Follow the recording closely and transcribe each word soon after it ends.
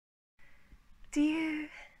Do you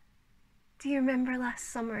remember last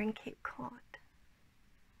summer in Cape Cod?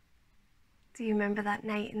 Do you remember that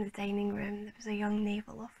night in the dining room there was a young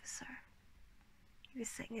naval officer? He was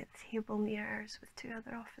sitting at the table near us with two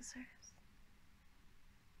other officers.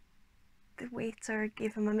 The waiter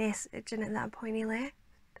gave him a message and at that point he left.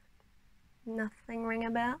 Nothing ring a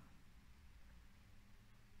bell?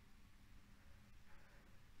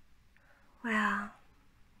 Well,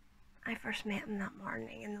 I first met him that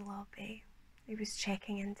morning in the lobby. He was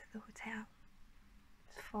checking into the hotel.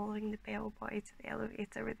 He was following the bellboy to the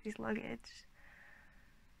elevator with his luggage.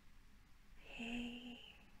 He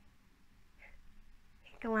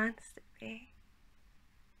glanced at me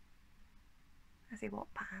as he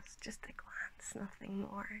walked past, just a glance, nothing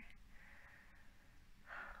more.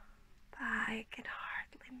 But I could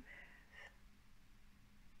hardly move.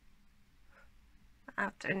 That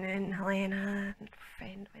afternoon, Helena and her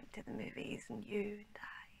friend went to the movies, and you and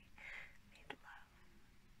I made love.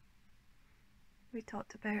 We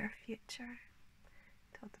talked about our future,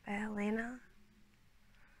 talked about Helena.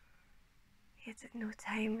 Yet at no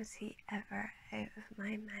time was he ever out of my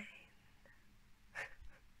mind.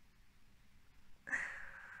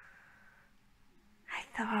 I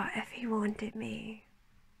thought if he wanted me,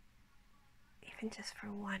 even just for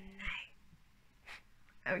one night,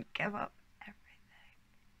 I would give up everything.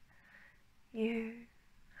 You,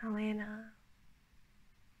 Helena,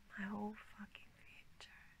 my whole fucking future.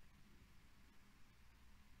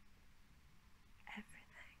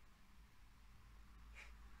 Everything.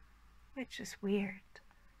 Which was weird.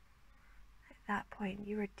 At that point,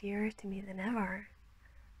 you were dearer to me than ever.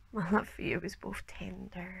 My love for you was both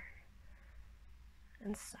tender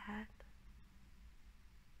and sad.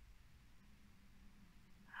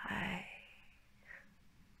 I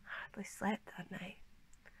hardly slept that night.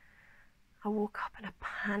 I woke up in a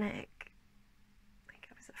panic, like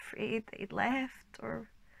I was afraid that he'd left or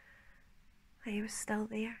that he was still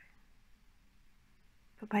there.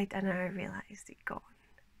 But by dinner I realised he'd gone.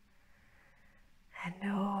 And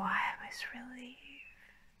oh, I was relieved.